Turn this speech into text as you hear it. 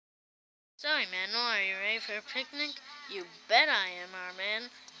Sorry, Manuel, are you ready for a picnic? You bet I am, our man.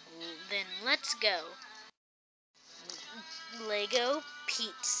 Then let's go. Lego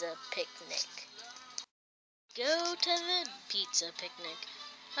pizza picnic. Go to the pizza picnic.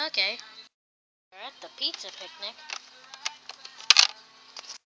 Okay. We're at the pizza picnic.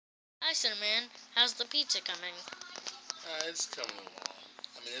 Hi, Cinnamon. How's the pizza coming? It's coming along.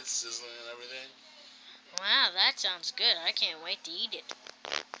 I mean, it's sizzling and everything. Wow, that sounds good. I can't wait to eat it.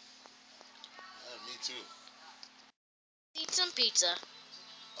 Me too. Eat some pizza.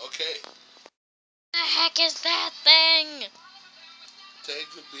 Okay. The heck is that thing?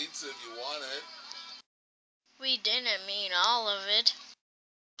 Take the pizza if you want it. We didn't mean all of it.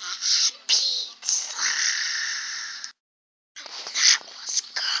 Pizza. That was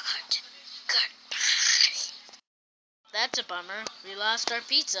good. Goodbye. That's a bummer. We lost our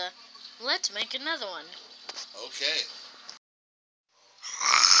pizza. Let's make another one. Okay.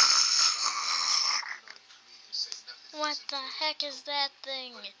 What the heck is that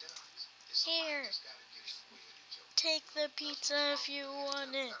thing? Here. Take the pizza if you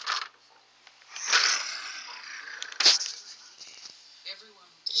want it.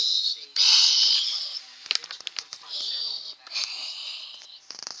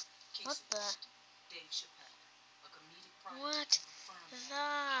 What the? What the?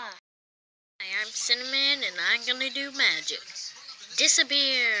 Hi, I'm Cinnamon and I'm gonna do magic.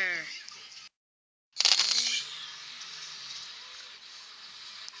 Disappear!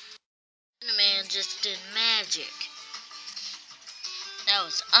 Cinnamon just did magic. That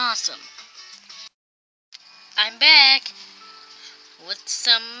was awesome. I'm back with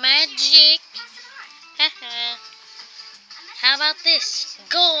some magic. Haha. How about this?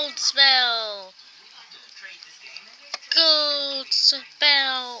 Gold spell! Gold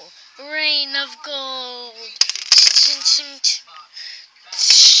spell! Rain of gold!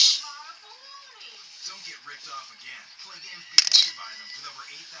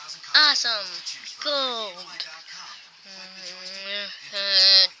 Awesome! Gold!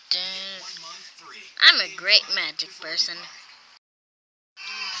 I'm a great magic person.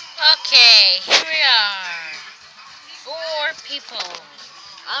 Okay, here we are. 4 people.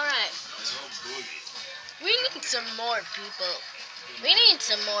 Alright. We need some more people. We need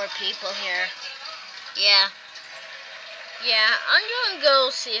some more people here. Yeah, I'm gonna go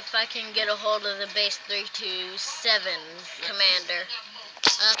see if I can get a hold of the base 327 commander.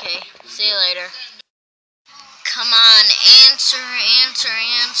 Okay, see you later. Come on, answer.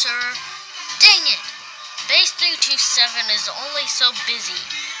 Dang it! Base 327 is only so busy.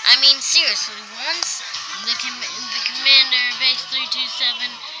 I mean, seriously, once the commander of base 327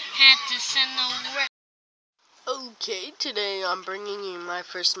 had to send the rest. Okay, today I'm bringing you my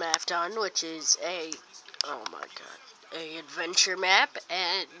first map done, which is a adventure map,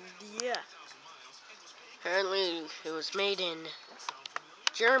 and yeah. Apparently it was made in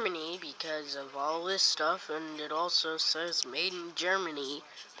Germany because of all this stuff, and it also says made in Germany,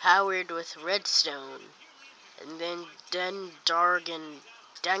 powered with redstone. And then Dendarden,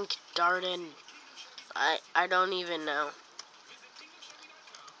 I don't even know.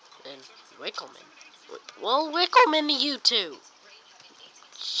 And Wickelman. Well, Wickelman to you too.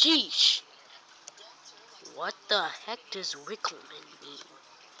 Sheesh. What the heck does Wickelman mean?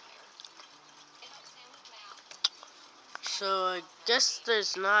 So I guess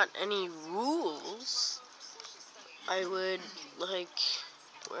there's not any rules. I would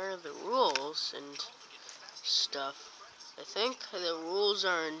where are the rules and stuff? I think the rules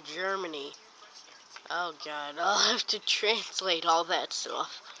are in Germany. Oh god, I'll have to translate all that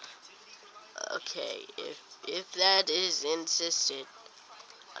stuff. Okay, if that is insisted.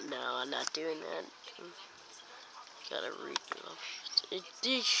 No, I'm not doing that. Gotta read it off.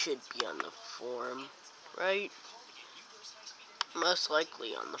 This should be on the forum, right? Most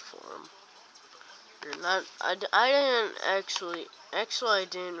likely on the forum. You're not. I didn't actually. I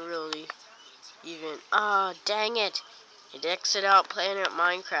didn't really even. Dang it! It exited out Planet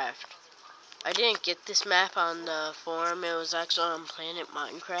Minecraft. I didn't get this map on the forum. It was actually on Planet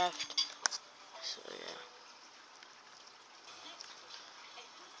Minecraft. So yeah.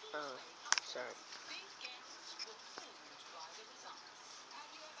 Oh, sorry.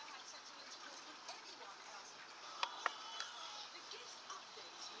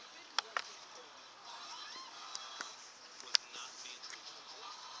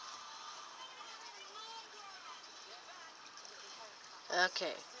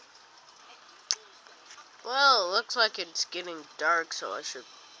 Okay. Well, it looks like it's getting dark, so I should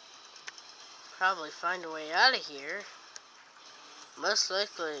probably find a way out of here. Most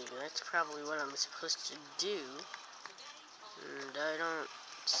likely, that's probably what I'm supposed to do. And I don't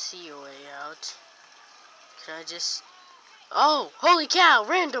see a way out. Can I just... Oh, holy cow,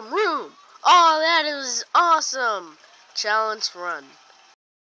 random room! Oh, that is awesome! Challenge run.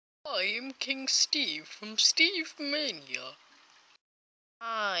 I am King Steve from Steve Mania.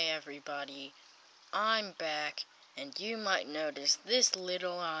 Hi everybody, I'm back, and you might notice this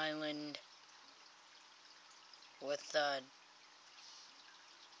little island with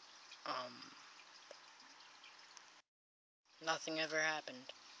nothing ever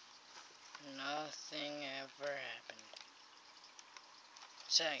happened. Nothing ever happened.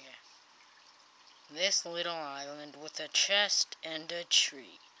 So yeah, this little island with a chest and a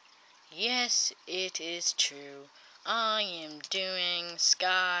tree. Yes, it is true. I am doing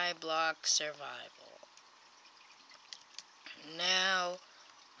Skyblock Survival. Now,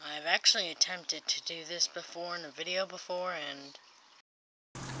 I've actually attempted to do this before in a video before, and...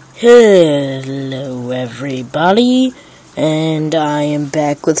 Hello everybody, and I am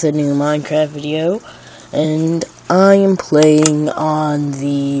back with a new Minecraft video, and I am playing on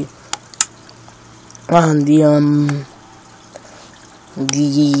the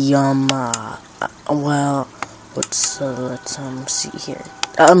well, let's see here,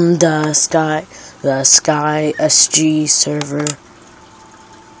 the Sky SG server.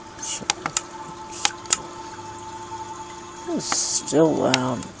 It's still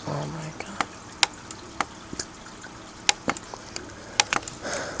loud. Oh my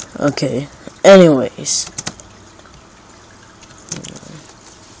god. Okay. Anyways.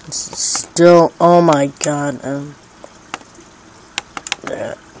 This is still. Oh my god.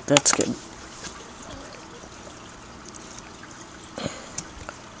 Yeah, that's good.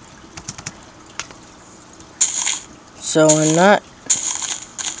 So I'm not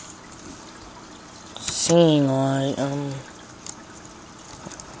seeing why.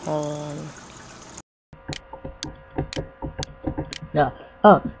 Hold on. No.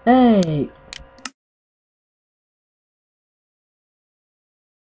 Oh, hey!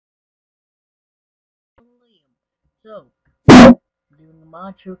 So, doing a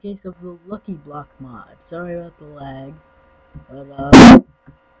mod showcase of the Lucky Block mod. Sorry about the lag. But,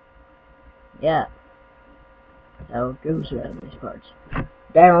 yeah. That's how it goes around these parts.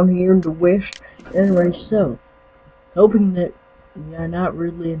 Down here in the west. Anyway, so, hoping that we are not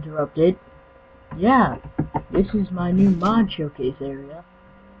rudely interrupted. Yeah, this is my new mod showcase area.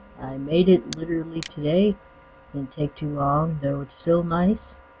 I made it literally today. Didn't take too long, though it's still nice.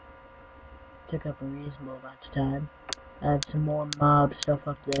 Took up a reasonable amount of time. I have some more mob stuff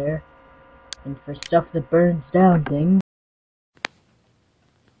up there. And for stuff that burns down things.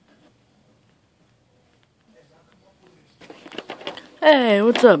 Hey,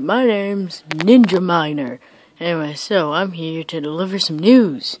 what's up? My name's Ninja Miner. Anyway, so I'm here to deliver some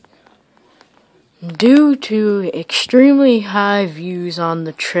news. Due to extremely high views on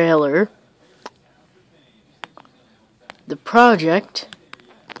the trailer, the project,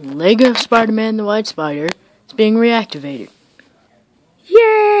 Lego Spider-Man the White Spider, is being reactivated. Yay!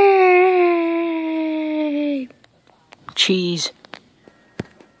 Cheese.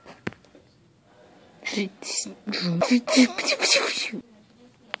 Hey,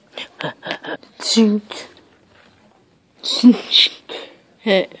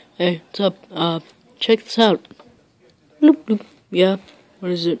 what's up? Check this out. Bloop, bloop. Yeah,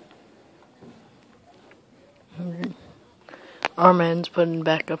 what is it? Our man's putting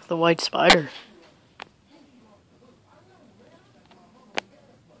back up the white spider.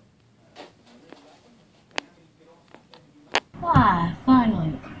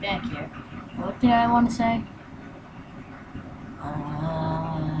 Finally, back here. What did I want to say?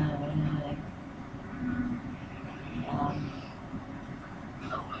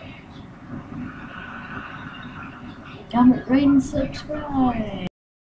 Comment, rate, and subscribe.